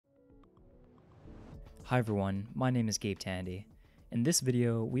Hi everyone, my name is Gabe Tandy. In this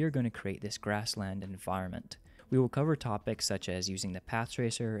video, we are going to create this grassland environment. We will cover topics such as using the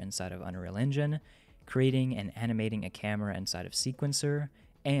pathtracer inside of Unreal Engine, creating and animating a camera inside of Sequencer,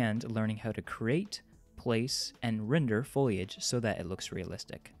 and learning how to create, place, and render foliage so that it looks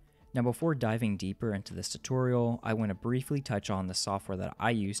realistic. Now before diving deeper into this tutorial, I want to briefly touch on the software that I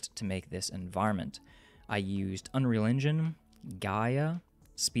used to make this environment. I used Unreal Engine, Gaia,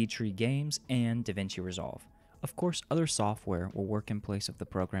 Speedtree Games, and DaVinci Resolve. Of course, other software will work in place of the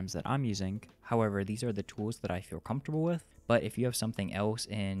programs that I'm using. However, these are the tools that I feel comfortable with, but if you have something else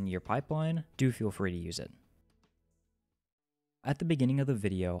in your pipeline, do feel free to use it. At the beginning of the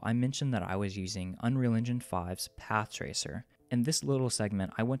video, I mentioned that I was using Unreal Engine 5's pathtracer. In this little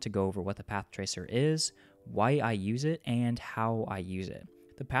segment, I want to go over what the pathtracer is, why I use it, and how I use it.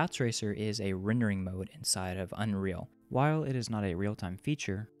 The pathtracer is a rendering mode inside of Unreal. While it is not a real-time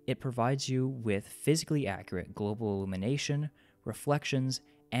feature, it provides you with physically accurate global illumination, reflections,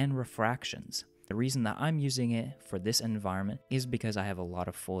 and refractions. The reason that I'm using it for this environment is because I have a lot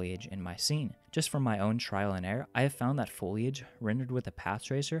of foliage in my scene. Just from my own trial and error, I have found that foliage rendered with a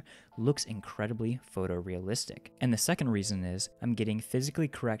pathtracer looks incredibly photorealistic. And the second reason is I'm getting physically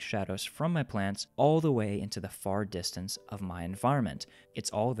correct shadows from my plants all the way into the far distance of my environment.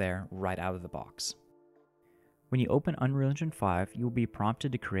 It's all there right out of the box. When you open Unreal Engine 5, you will be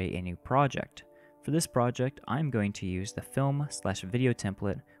prompted to create a new project. For this project, I'm going to use the film/video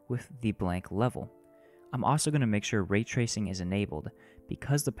template with the blank level. I'm also going to make sure ray tracing is enabled.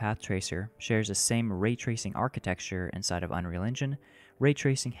 Because the pathtracer shares the same ray tracing architecture inside of Unreal Engine, ray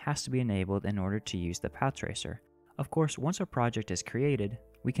tracing has to be enabled in order to use the pathtracer. Of course, once our project is created,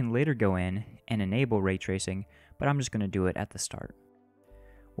 we can later go in and enable ray tracing, but I'm just going to do it at the start.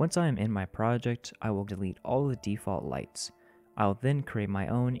 Once I am in my project, I will delete all the default lights. I'll then create my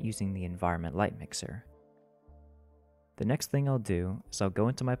own using the environment light mixer. The next thing I'll do is I'll go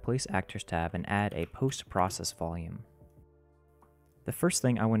into my Place Actors tab and add a post-process volume. The first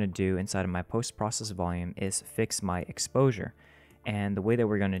thing I want to do inside of my post-process volume is fix my exposure. And the way that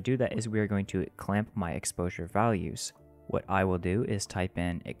we're going to do that is we are going to clamp my exposure values. What I will do is type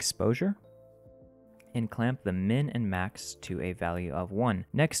in exposure and clamp the min and max to a value of 1.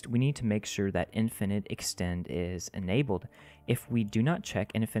 Next, we need to make sure that infinite extend is enabled. If we do not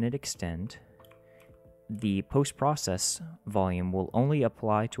check infinite extend, the post-process volume will only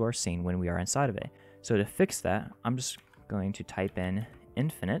apply to our scene when we are inside of it. So to fix that, I'm just going to type in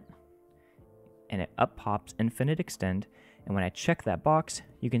infinite, and it up pops infinite extend, and when I check that box,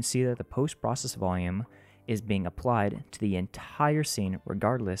 you can see that the post-process volume is being applied to the entire scene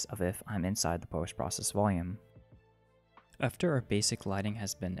regardless of if I'm inside the post-process volume. After our basic lighting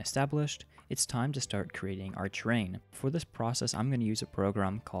has been established, it's time to start creating our terrain. For this process, I'm going to use a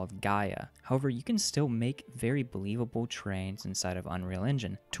program called Gaia. However, you can still make very believable terrains inside of Unreal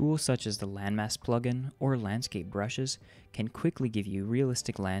Engine. Tools such as the landmass plugin or landscape brushes can quickly give you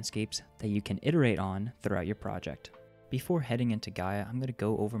realistic landscapes that you can iterate on throughout your project. Before heading into Gaia, I'm going to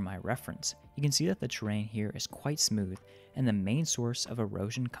go over my reference. You can see that the terrain here is quite smooth, and the main source of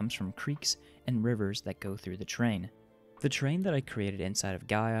erosion comes from creeks and rivers that go through the terrain. The terrain that I created inside of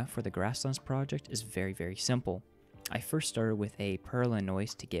Gaia for the Grasslands project is very simple. I first started with a Perlin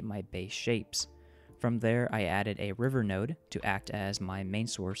noise to get my base shapes. From there, I added a river node to act as my main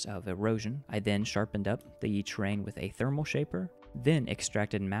source of erosion. I then sharpened up the terrain with a thermal shaper, then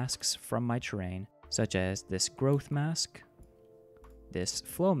extracted masks from my terrain, such as this growth mask, this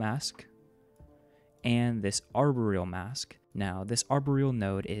flow mask, and this arboreal mask. Now, this arboreal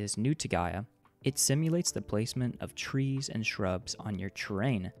node is new to Gaia. It simulates the placement of trees and shrubs on your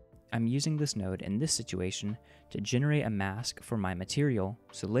terrain. I'm using this node in this situation to generate a mask for my material,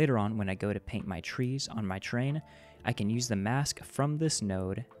 so later on when I go to paint my trees on my terrain, I can use the mask from this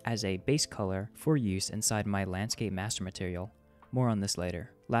node as a base color for use inside my landscape master material. More on this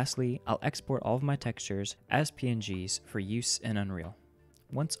later. Lastly, I'll export all of my textures as PNGs for use in Unreal.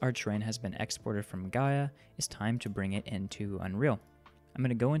 Once our terrain has been exported from Gaia, it's time to bring it into Unreal. I'm going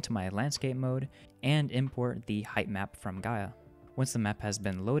to go into my landscape mode and import the height map from Gaia. Once the map has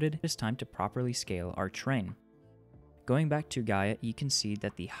been loaded, it's time to properly scale our terrain. Going back to Gaia, you can see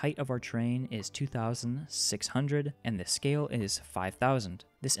that the height of our terrain is 2,600 and the scale is 5,000.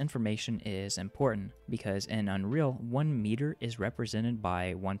 This information is important because in Unreal, 1 meter is represented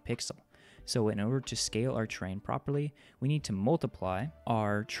by 1 pixel. So in order to scale our terrain properly, we need to multiply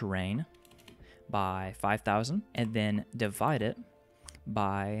our terrain by 5,000 and then divide it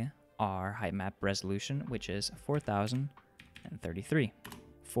by our height map resolution, which is 4,033.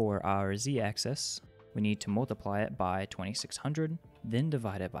 For our z-axis, we need to multiply it by 2600, then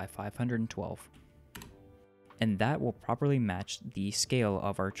divide it by 512. and that will properly match the scale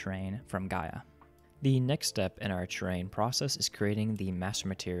of our terrain from Gaia. The next step in our terrain process is creating the master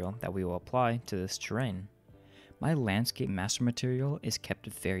material that we will apply to this terrain. My landscape master material is kept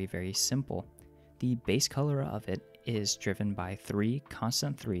very simple. The base color of it is driven by 3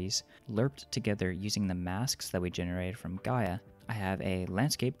 constant 3s lerped together using the masks that we generated from Gaia. I have a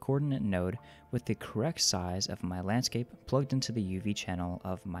landscape coordinate node with the correct size of my landscape plugged into the UV channel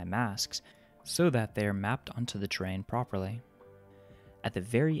of my masks so that they're mapped onto the terrain properly. At the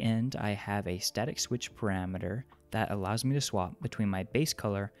very end, I have a static switch parameter that allows me to swap between my base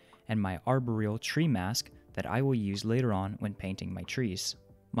color and my arboreal tree mask that I will use later on when painting my trees.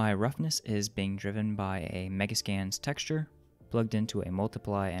 My roughness is being driven by a Megascan's texture, plugged into a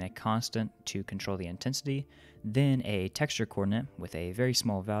multiply and a constant to control the intensity, then a texture coordinate with a very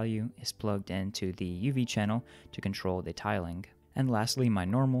small value is plugged into the UV channel to control the tiling. And lastly, my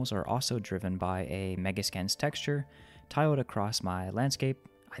normals are also driven by a Megascan's texture, tiled across my landscape.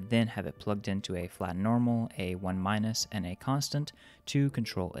 I then have it plugged into a flat normal, a 1-, and a constant to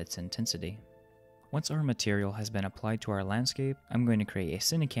control its intensity. Once our material has been applied to our landscape, I'm going to create a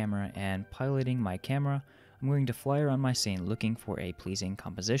cine camera, and piloting my camera, I'm going to fly around my scene looking for a pleasing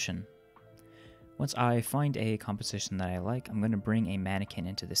composition. Once I find a composition that I like, I'm going to bring a mannequin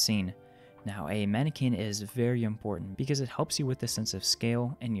into the scene. Now, a mannequin is very important because it helps you with the sense of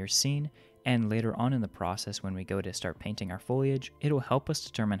scale in your scene, and later on in the process when we go to start painting our foliage, it'll help us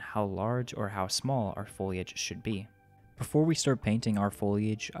determine how large or how small our foliage should be. Before we start painting our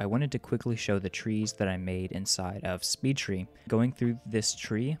foliage, I wanted to quickly show the trees that I made inside of Speedtree. Going through this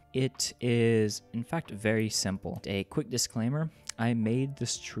tree, it is in fact very simple. A quick disclaimer, I made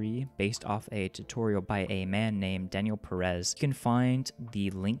this tree based off a tutorial by a man named Daniel Perez. You can find the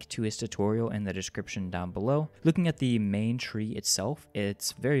link to his tutorial in the description down below. Looking at the main tree itself,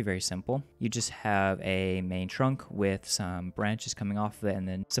 it's very simple. You just have a main trunk with some branches coming off of it and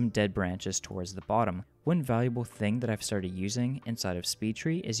then some dead branches towards the bottom. One valuable thing that I've started using inside of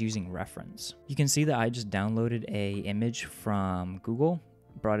Speedtree is using reference. You can see that I just downloaded an image from Google,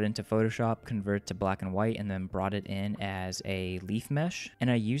 brought it into Photoshop, converted to black and white, and then brought it in as a leaf mesh. And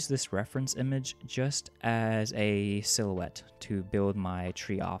I use this reference image just as a silhouette to build my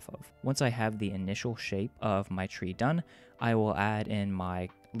tree off of. Once I have the initial shape of my tree done, I will add in my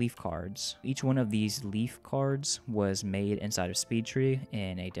leaf cards. Each one of these leaf cards was made inside of Speedtree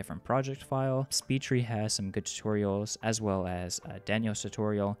in a different project file. Speedtree has some good tutorials as well as Daniel's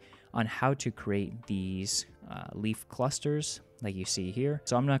tutorial on how to create these leaf clusters like you see here.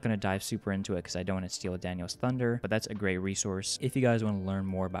 So I'm not going to dive super into it because I don't want to steal Daniel's thunder, but that's a great resource if you guys want to learn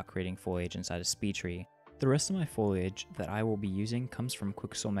more about creating foliage inside of Speedtree. The rest of my foliage that I will be using comes from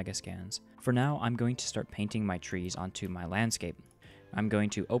Quixel Megascans. For now, I'm going to start painting my trees onto my landscape. I'm going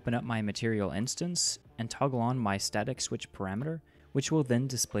to open up my material instance and toggle on my static switch parameter, which will then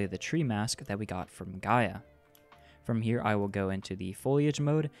display the tree mask that we got from Gaia. From here, I will go into the foliage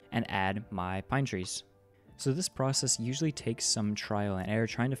mode and add my pine trees. So this process usually takes some trial and error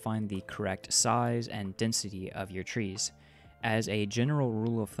trying to find the correct size and density of your trees. As a general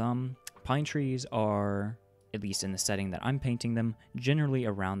rule of thumb, pine trees are, at least in the setting that I'm painting them, generally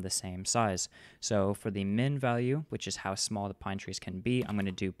around the same size. So for the min value, which is how small the pine trees can be, I'm going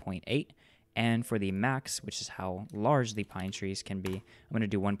to do 0.8. And for the max, which is how large the pine trees can be, I'm going to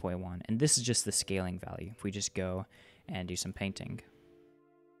do 1.1. And this is just the scaling value if we just go and do some painting.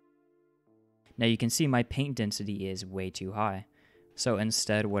 Now you can see my paint density is way too high. So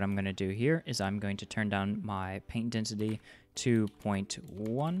instead what I'm going to do here is I'm going to turn down my paint density to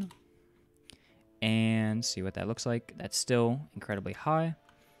 0.1 and see what that looks like. That's still incredibly high.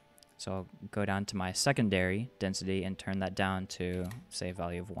 So I'll go down to my secondary density and turn that down to, say, a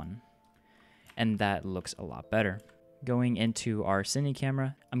value of 1. And that looks a lot better. Going into our cine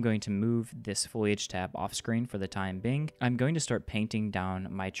camera, I'm going to move this foliage tab off screen for the time being. I'm going to start painting down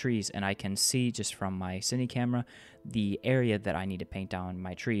my trees, and I can see just from my cine camera the area that I need to paint down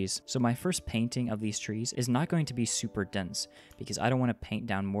my trees. So my first painting of these trees is not going to be super dense because I don't want to paint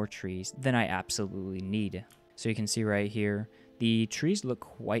down more trees than I absolutely need. So you can see right here, the trees look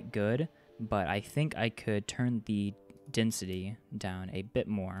quite good, but I think I could turn the density down a bit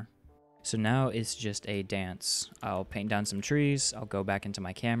more. So now it's just a dance. I'll paint down some trees, I'll go back into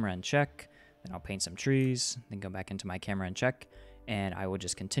my camera and check, then I'll paint some trees, then go back into my camera and check, and I will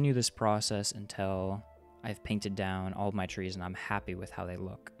just continue this process until I've painted down all of my trees and I'm happy with how they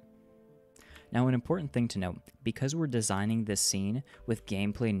look. Now, an important thing to note, because we're designing this scene with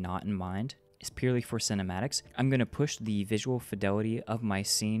gameplay not in mind, is purely for cinematics. I'm going to push the visual fidelity of my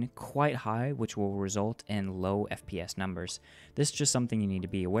scene quite high, which will result in low FPS numbers. This is just something you need to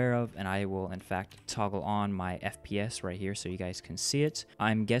be aware of, and I will in fact toggle on my FPS right here so you guys can see it.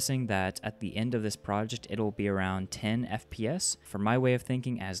 I'm guessing that at the end of this project it'll be around 10 FPS. For my way of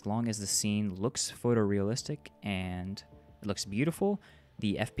thinking, as long as the scene looks photorealistic and it looks beautiful,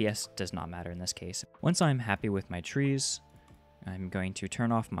 the FPS does not matter in this case. Once I'm happy with my trees, I'm going to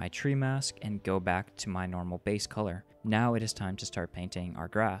turn off my tree mask and go back to my normal base color. Now it is time to start painting our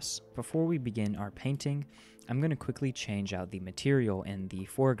grass. Before we begin our painting, I'm going to quickly change out the material in the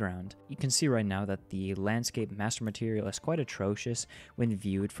foreground. You can see right now that the landscape master material is quite atrocious when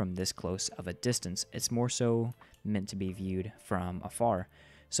viewed from this close of a distance. It's more so meant to be viewed from afar.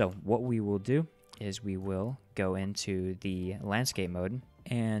 So what we will do is we will go into the landscape mode,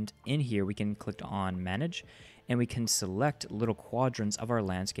 and in here we can click on manage, and we can select little quadrants of our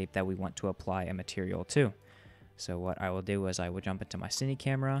landscape that we want to apply a material to. So what I will do is I will jump into my cine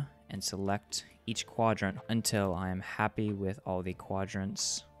camera and select each quadrant until I am happy with all the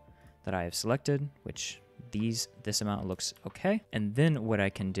quadrants that I have selected, which this amount looks okay. And then what I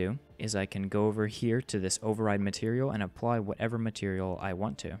can do is I can go over here to this override material and apply whatever material I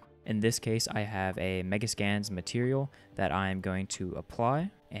want to. In this case, I have a Megascans material that I am going to apply,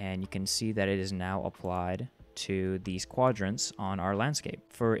 and you can see that it is now applied to these quadrants on our landscape.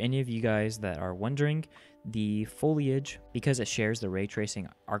 For any of you guys that are wondering, the foliage, because it shares the ray tracing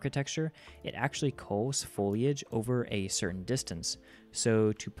architecture, it actually culls foliage over a certain distance.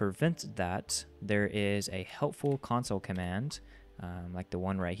 So to prevent that, there is a helpful console command like the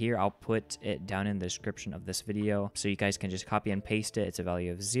one right here. I'll put it down in the description of this video so you guys can just copy and paste it. It's a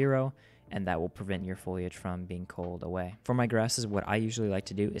value of 0, and that will prevent your foliage from being culled away. For my grasses, what I usually like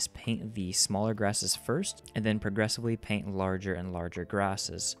to do is paint the smaller grasses first and then progressively paint larger and larger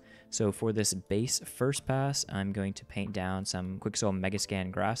grasses. So for this base first pass, I'm going to paint down some Quixel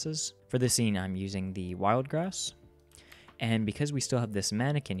Megascan grasses. For this scene, I'm using the wild grass. And because we still have this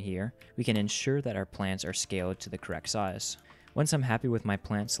mannequin here, we can ensure that our plants are scaled to the correct size. Once I'm happy with my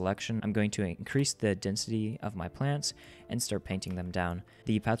plant selection, I'm going to increase the density of my plants and start painting them down.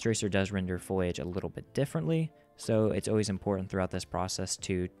 The pathtracer does render foliage a little bit differently, so it's always important throughout this process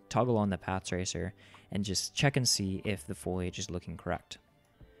to toggle on the pathtracer and just check and see if the foliage is looking correct.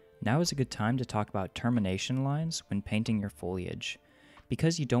 Now is a good time to talk about termination lines when painting your foliage.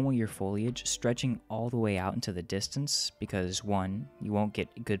 Because you don't want your foliage stretching all the way out into the distance, because 1, you won't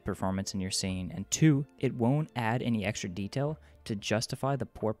get good performance in your scene, and 2, it won't add any extra detail to justify the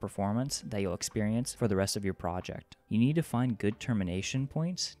poor performance that you'll experience for the rest of your project. You need to find good termination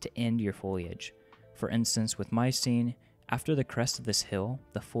points to end your foliage. For instance, with my scene, after the crest of this hill,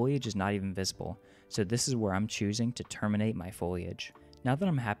 the foliage is not even visible, so this is where I'm choosing to terminate my foliage. Now that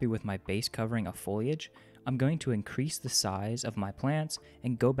I'm happy with my base covering of foliage, I'm going to increase the size of my plants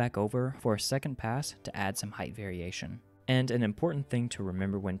and go back over for a second pass to add some height variation. And an important thing to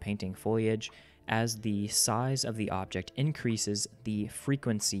remember when painting foliage, as the size of the object increases, the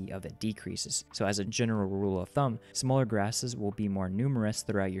frequency of it decreases. So as a general rule of thumb, smaller grasses will be more numerous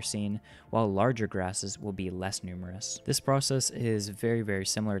throughout your scene, while larger grasses will be less numerous. This process is very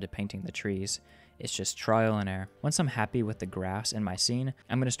similar to painting the trees. It's just trial and error. Once I'm happy with the grass in my scene,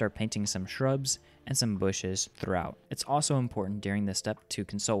 I'm going to start painting some shrubs and some bushes throughout. It's also important during this step to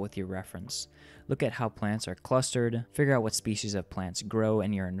consult with your reference. Look at how plants are clustered, figure out what species of plants grow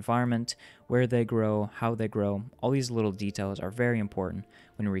in your environment, where they grow, how they grow. All these little details are very important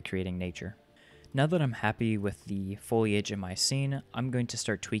when recreating nature. Now that I'm happy with the foliage in my scene, I'm going to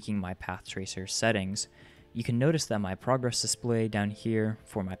start tweaking my pathtracer settings. You can notice that my progress display down here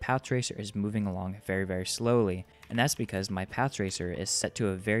for my pathtracer is moving along very slowly, and that's because my pathtracer is set to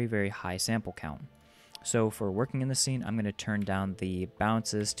a very high sample count. So for working in the scene, I'm going to turn down the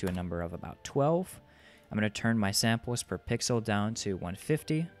bounces to a number of about 12. I'm going to turn my samples per pixel down to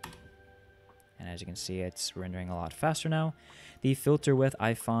 150. And as you can see, it's rendering a lot faster now. The filter width,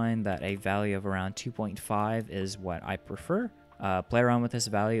 I find that a value of around 2.5 is what I prefer. Play around with this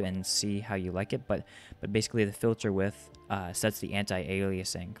value and see how you like it, but basically the filter width sets the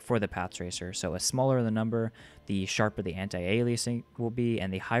anti-aliasing for the pathtracer. So the smaller the number, the sharper the anti-aliasing will be,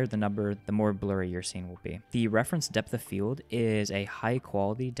 and the higher the number, the more blurry your scene will be. The reference depth of field is a high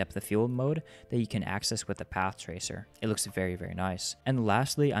quality depth of field mode that you can access with the pathtracer. It looks very nice. And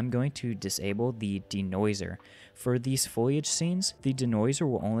lastly, I'm going to disable the denoiser. For these foliage scenes, the denoiser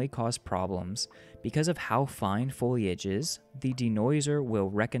will only cause problems because of how fine foliage is. The denoiser will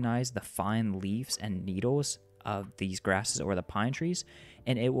recognize the fine leaves and needles of these grasses or the pine trees,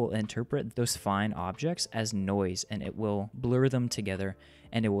 and it will interpret those fine objects as noise, and it will blur them together,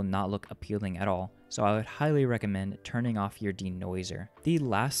 and it will not look appealing at all. So I would highly recommend turning off your denoiser. The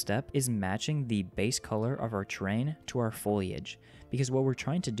last step is matching the base color of our terrain to our foliage, because what we're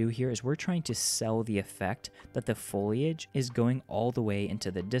trying to do here is we're trying to sell the effect that the foliage is going all the way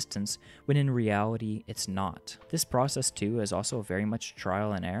into the distance, when in reality it's not. This process too is also very much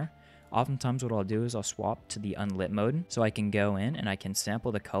trial and error. Oftentimes what I'll do is I'll swap to the unlit mode so I can go in and I can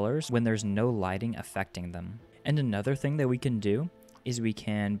sample the colors when there's no lighting affecting them. And another thing that we can do is we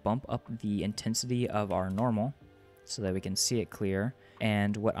can bump up the intensity of our normal so that we can see it clear.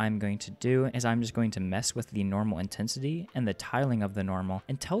 And what I'm going to do is I'm just going to mess with the normal intensity and the tiling of the normal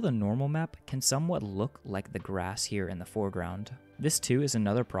until the normal map can somewhat look like the grass here in the foreground. This too is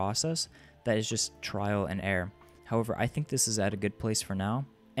another process that is just trial and error. However, I think this is at a good place for now,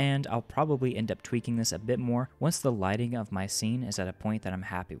 and I'll probably end up tweaking this a bit more once the lighting of my scene is at a point that I'm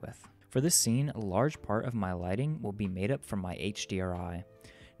happy with. For this scene, a large part of my lighting will be made up from my HDRI.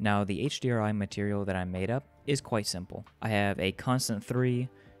 Now, the HDRI material that I made up is quite simple. I have a constant 3,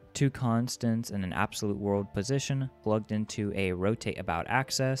 2 constants, and an absolute world position plugged into a rotate about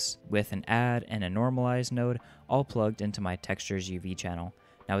axis with an add and a normalize node, all plugged into my textures UV channel.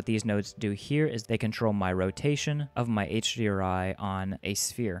 Now what these nodes do here is they control my rotation of my HDRI on a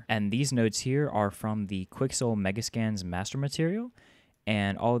sphere. And these nodes here are from the Quixel Megascans master material.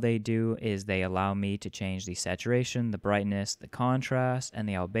 And all they do is they allow me to change the saturation, the brightness, the contrast, and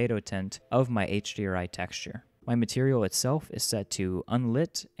the albedo tint of my HDRI texture. My material itself is set to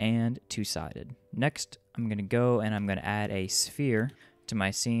unlit and two-sided. Next, I'm going to go and I'm going to add a sphere to my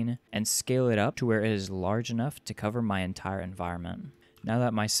scene and scale it up to where it is large enough to cover my entire environment. Now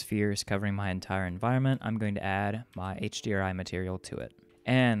that my sphere is covering my entire environment, I'm going to add my HDRI material to it.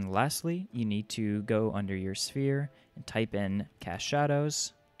 And lastly, you need to go under your sphere and type in cast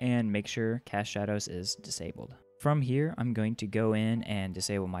shadows and make sure cast shadows is disabled. From here, I'm going to go in and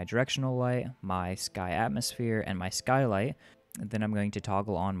disable my directional light, my sky atmosphere, and my skylight. And then I'm going to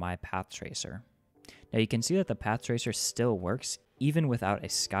toggle on my path tracer. Now you can see that the path tracer still works even without a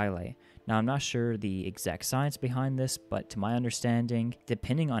skylight. Now I'm not sure the exact science behind this, but to my understanding,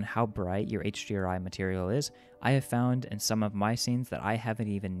 depending on how bright your HDRI material is, I have found in some of my scenes that I haven't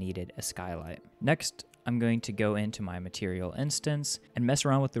even needed a skylight. Next, I'm going to go into my material instance and mess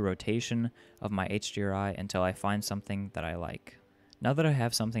around with the rotation of my HDRI until I find something that I like. Now that I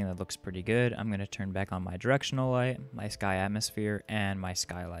have something that looks pretty good, I'm going to turn back on my directional light, my sky atmosphere, and my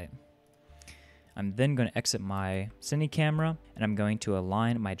skylight. I'm then going to exit my cine camera and I'm going to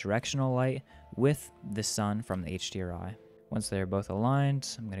align my directional light with the sun from the HDRI. Once they're both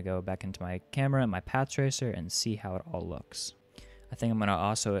aligned, I'm going to go back into my camera and my path tracer and see how it all looks. I think I'm going to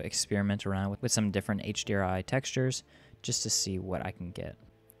also experiment around with some different HDRI textures just to see what I can get.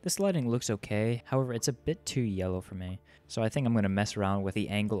 This lighting looks okay, however it's a bit too yellow for me. So I think I'm going to mess around with the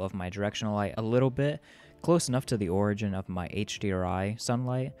angle of my directional light a little bit, close enough to the origin of my HDRI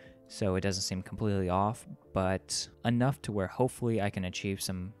sunlight, so it doesn't seem completely off, but enough to where hopefully I can achieve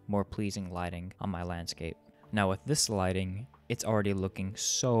some more pleasing lighting on my landscape. Now with this lighting, it's already looking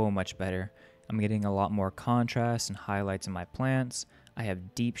so much better. I'm getting a lot more contrast and highlights in my plants. I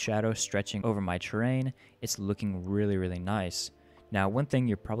have deep shadows stretching over my terrain. It's looking really, really nice. Now one thing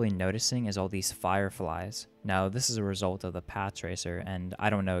you're probably noticing is all these fireflies. Now this is a result of the path tracer, and I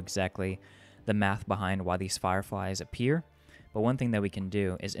don't know exactly the math behind why these fireflies appear. But one thing that we can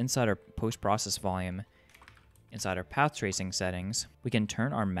do is inside our post-process volume, inside our path tracing settings, we can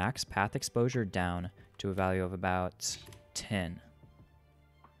turn our max path exposure down to a value of about 10.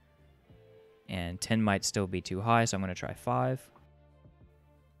 And 10 might still be too high, so I'm going to try 5.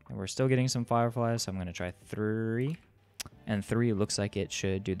 And we're still getting some fireflies, so I'm going to try 3. And 3 looks like it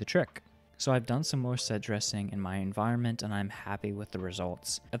should do the trick. So I've done some more set dressing in my environment and I'm happy with the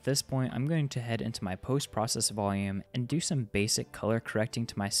results. At this point, I'm going to head into my post-process volume and do some basic color correcting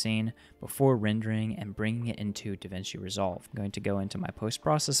to my scene before rendering and bringing it into DaVinci Resolve. I'm going to go into my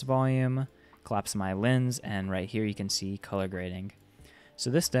post-process volume, collapse my lens, and right here you can see color grading. So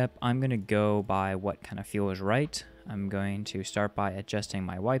this step, I'm going to go by what kind of feels right. I'm going to start by adjusting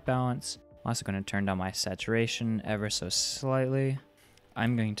my white balance. I'm also going to turn down my saturation ever so slightly.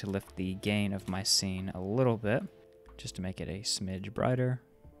 I'm going to lift the gain of my scene a little bit just to make it a smidge brighter.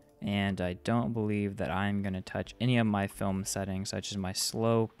 And I don't believe that I'm going to touch any of my film settings such as my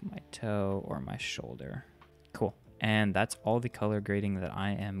slope, my toe, or my shoulder. Cool. And that's all the color grading that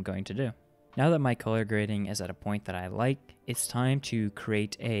I am going to do. Now that my color grading is at a point that I like, it's time to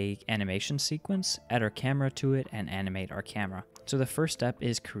create an animation sequence, add our camera to it, and animate our camera. So the first step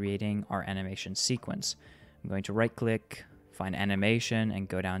is creating our animation sequence. I'm going to right click, find animation, and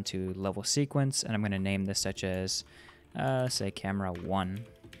go down to level sequence, and I'm going to name this such as, say, camera 1.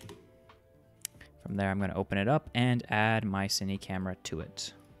 From there, I'm going to open it up and add my cine camera to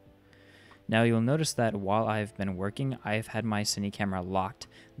it. Now you'll notice that while I've been working, I've had my cine camera locked.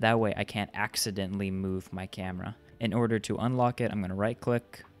 That way I can't accidentally move my camera. In order to unlock it, I'm going to right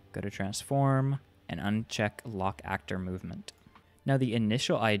click, go to transform, and uncheck lock actor movement. Now the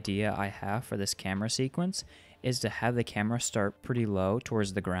initial idea I have for this camera sequence is to have the camera start pretty low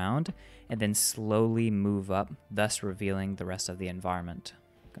towards the ground and then slowly move up, thus revealing the rest of the environment.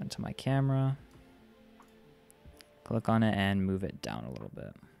 Go into my camera, click on it and move it down a little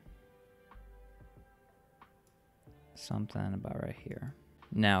bit. Something about right here.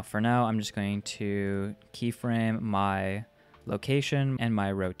 Now, for now, I'm just going to keyframe my location and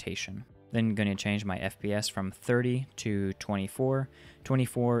my rotation. Then going to change my FPS from 30 to 24.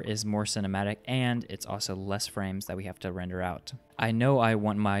 24 is more cinematic and it's also less frames that we have to render out. I know I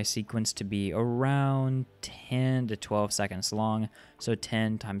want my sequence to be around 10 to 12 seconds long. So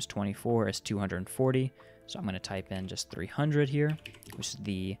 10 times 24 is 240. So I'm going to type in just 300 here, which is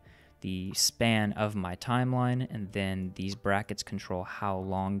the span of my timeline, and then these brackets control how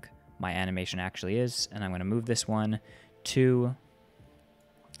long my animation actually is, and I'm going to move this one to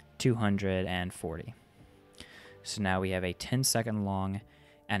 240. So now we have a 10-second long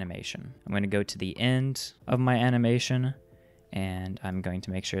animation. I'm going to go to the end of my animation, and I'm going to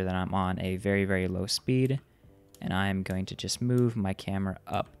make sure that I'm on a very, very low speed, and I'm going to just move my camera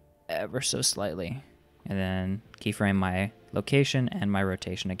up ever so slightly, and then keyframe my location and my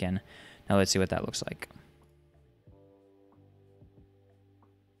rotation again. Now let's see what that looks like.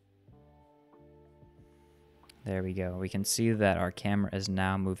 There we go. We can see that our camera is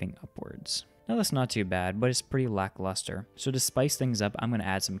now moving upwards. Now that's not too bad, but it's pretty lackluster. So to spice things up, I'm going to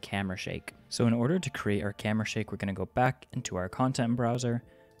add some camera shake. So in order to create our camera shake, we're going to go back into our content browser,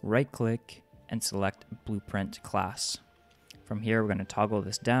 right click, and select Blueprint class. From here, we're going to toggle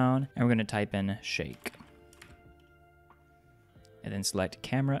this down, and we're going to type in shake. And then select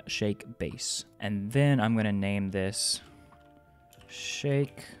camera shake base. And then I'm going to name this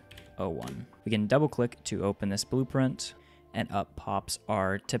shake 01. We can double click to open this blueprint, and up pops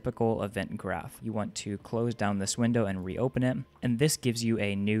our typical event graph. You want to close down this window and reopen it, and this gives you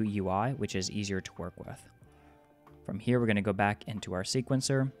a new UI, which is easier to work with. From here, we're going to go back into our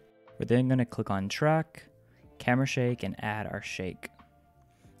sequencer. We're then going to click on track, camera shake, and add our shake.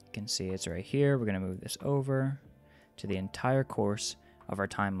 You can see it's right here. We're going to move this over to the entire course of our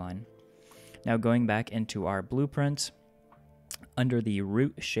timeline. Now going back into our blueprint, under the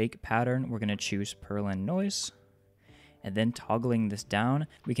root shake pattern, we're going to choose Perlin noise, and then toggling this down,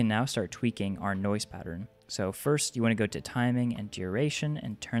 we can now start tweaking our noise pattern. So first, you want to go to timing and duration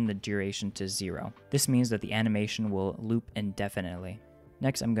and turn the duration to 0. This means that the animation will loop indefinitely.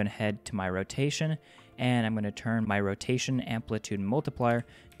 Next, I'm going to head to my rotation, and I'm going to turn my rotation amplitude multiplier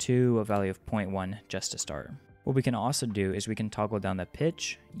to a value of 0.1 just to start. What we can also do is we can toggle down the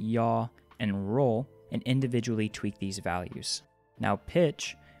pitch, yaw, and roll, and individually tweak these values. Now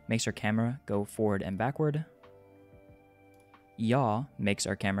pitch makes our camera go forward and backward, yaw makes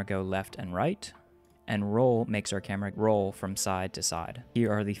our camera go left and right, and roll makes our camera roll from side to side.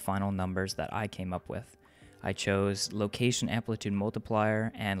 Here are the final numbers that I came up with. I chose location amplitude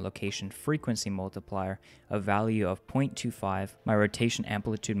multiplier and location frequency multiplier, a value of 0.25, my rotation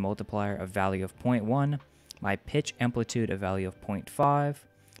amplitude multiplier, a value of 0.1, my pitch amplitude, a value of 0.5,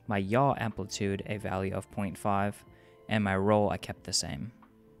 my yaw amplitude, a value of 0.5, and my roll I kept the same.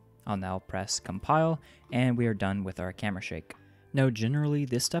 I'll now press compile, and we are done with our camera shake. Now generally,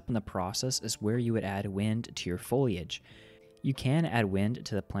 this step in the process is where you would add wind to your foliage. You can add wind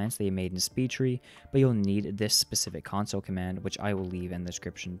to the plants that you made in Speedtree, but you'll need this specific console command, which I will leave in the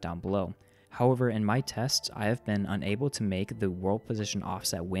description down below. However, in my tests, I have been unable to make the world position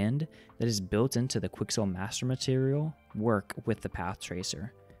offset wind that is built into the Quixel master material work with the path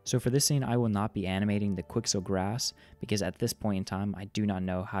tracer. So for this scene, I will not be animating the Quixel grass because at this point in time, I do not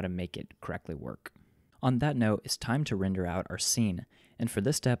know how to make it correctly work. On that note, it's time to render out our scene. And for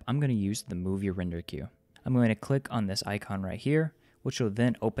this step, I'm going to use the movie render queue. I'm going to click on this icon right here, which will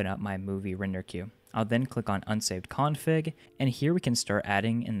then open up my movie render queue. I'll then click on unsaved config, and here we can start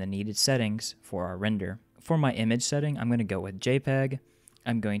adding in the needed settings for our render. For my image setting, I'm going to go with JPEG.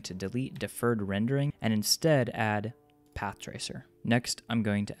 I'm going to delete deferred rendering and instead add path tracer. Next, I'm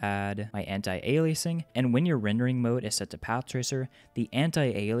going to add my anti-aliasing, and when your rendering mode is set to path tracer, the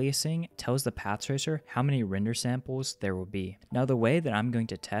anti-aliasing tells the path tracer how many render samples there will be. Now the way that I'm going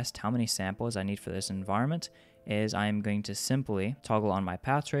to test how many samples I need for this environment is I'm going to simply toggle on my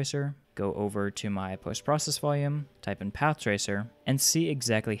path tracer, go over to my post-process volume, type in pathtracer, and see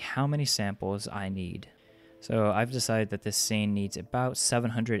exactly how many samples I need. So I've decided that this scene needs about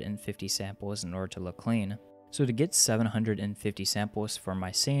 750 samples in order to look clean. So to get 750 samples for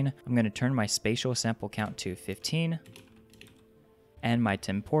my scene, I'm going to turn my spatial sample count to 15 and my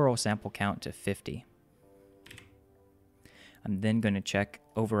temporal sample count to 50. I'm then going to check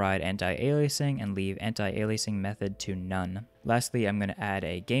override anti-aliasing and leave anti-aliasing method to none. Lastly, I'm going to add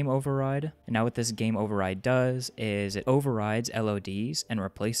a game override. And now what this game override does is it overrides LODs and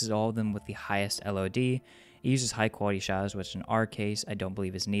replaces all of them with the highest LOD. It uses high quality shadows, which in our case, I don't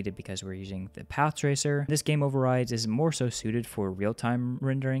believe is needed because we're using the path tracer. This game overrides is more so suited for real-time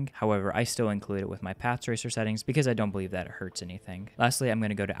rendering. However, I still include it with my path tracer settings because I don't believe that it hurts anything. Lastly, I'm going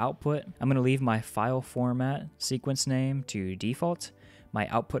to go to output. I'm going to leave my file format sequence name to default. My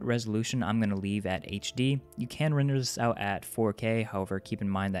output resolution, I'm going to leave at HD. You can render this out at 4K. However, keep in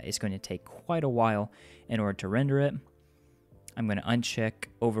mind that it's going to take quite a while in order to render it. I'm going to uncheck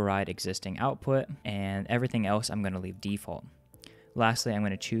override existing output, and everything else I'm going to leave default. Lastly, I'm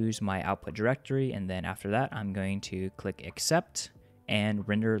going to choose my output directory, and then after that, I'm going to click accept and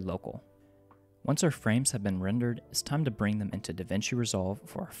render local. Once our frames have been rendered, it's time to bring them into DaVinci Resolve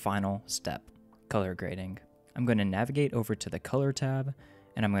for our final step, color grading. I'm going to navigate over to the color tab,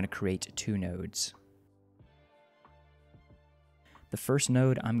 and I'm going to create two nodes. The first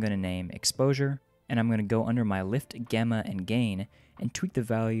node I'm going to name exposure, and I'm going to go under my lift, gamma, and gain and tweak the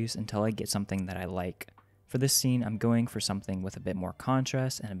values until I get something that I like. For this scene, I'm going for something with a bit more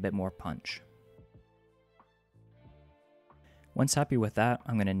contrast and a bit more punch. Once happy with that,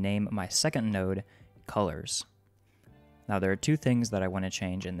 I'm going to name my second node colors. Now there are two things that I want to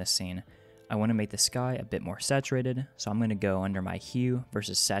change in this scene. I want to make the sky a bit more saturated, so I'm going to go under my hue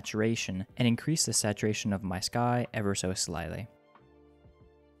versus saturation and increase the saturation of my sky ever so slightly.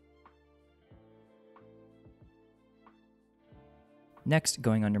 Next,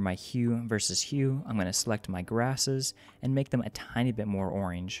 going under my hue versus hue, I'm going to select my grasses and make them a tiny bit more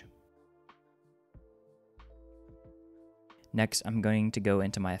orange. Next, I'm going to go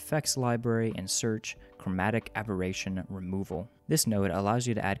into my effects library and search chromatic aberration removal. This node allows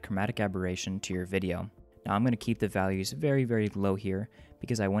you to add chromatic aberration to your video. Now I'm going to keep the values very, very low here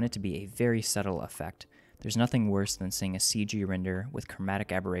because I want it to be a very subtle effect. There's nothing worse than seeing a CG render with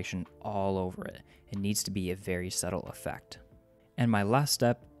chromatic aberration all over it. It needs to be a very subtle effect. And my last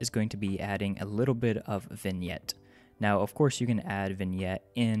step is going to be adding a little bit of vignette. Now, of course, you can add vignette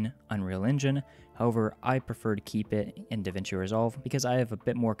in Unreal Engine. However, I prefer to keep it in DaVinci Resolve because I have a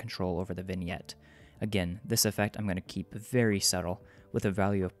bit more control over the vignette. Again, this effect I'm going to keep very subtle with a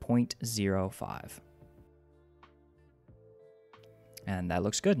value of 0.05. And that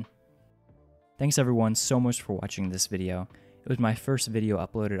looks good. Thanks everyone so much for watching this video. It was my first video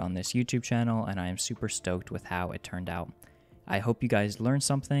uploaded on this YouTube channel, and I am super stoked with how it turned out. I hope you guys learned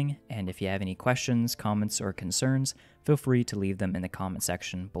something, and if you have any questions, comments, or concerns, feel free to leave them in the comment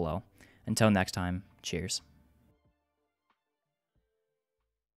section below. Until next time, cheers.